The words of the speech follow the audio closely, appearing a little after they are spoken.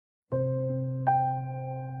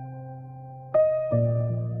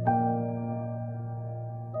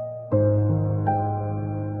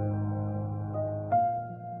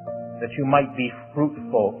that you might be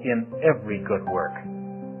fruitful in every good work.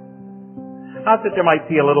 Not that there might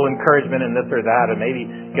be a little encouragement in this or that, and maybe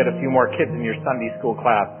get a few more kids in your Sunday school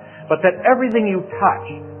class, but that everything you touch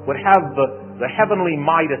would have the heavenly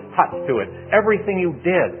Midas touch to it. Everything you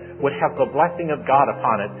did would have the blessing of God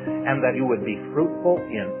upon it, and that you would be fruitful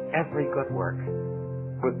in every good work.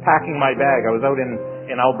 I was packing my bag. I was out in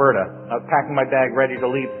Alberta. I was packing my bag ready to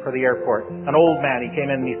leave for the airport. An old man, he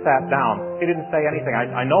came in and he sat down. He didn't say anything.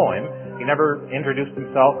 I know him. He never introduced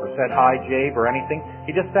himself or said hi, Jabe, or anything.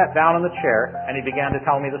 He just sat down in the chair and he began to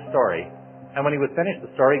tell me the story. And when he was finished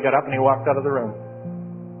the story, he got up and he walked out of the room.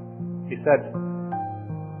 He said,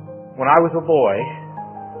 "When I was a boy,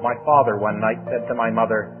 my father one night said to my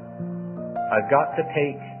mother, 'I've got to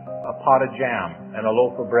take a pot of jam and a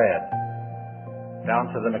loaf of bread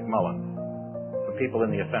down to the McMullins, some people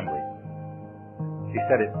in the assembly.' She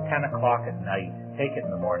said, 'It's 10 o'clock at night. Take it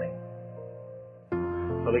in the morning.'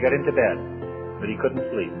 So they got into bed, but he couldn't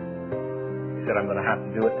sleep. He said, 'I'm going to have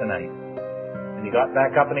to do it tonight.' And he got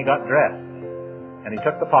back up and he got dressed. And he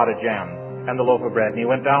took the pot of jam and the loaf of bread and he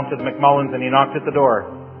went down to the McMullins and he knocked at the door.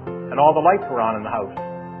 And all the lights were on in the house.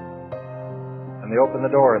 And they opened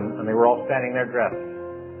the door and they were all standing there dressed.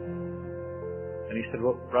 And he said,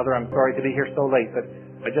 'Well, brother, I'm sorry to be here so late, but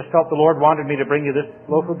I just felt the Lord wanted me to bring you this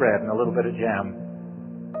loaf of bread and a little bit of jam.'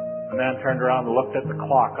 The man turned around and looked at the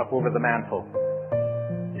clock up over the mantel.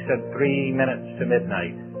 He said, 3 minutes to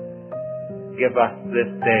midnight. Give us this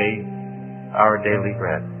day our daily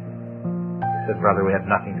bread." He said, "Brother, we had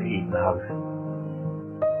nothing to eat in the house."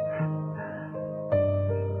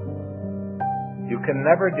 You can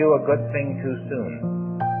never do a good thing too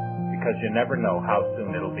soon, because you never know how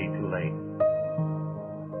soon it'll be too late.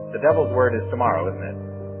 The devil's word is tomorrow, isn't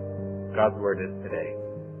it? God's word is today.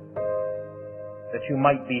 That you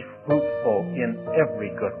might be fruitful in every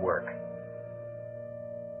good work.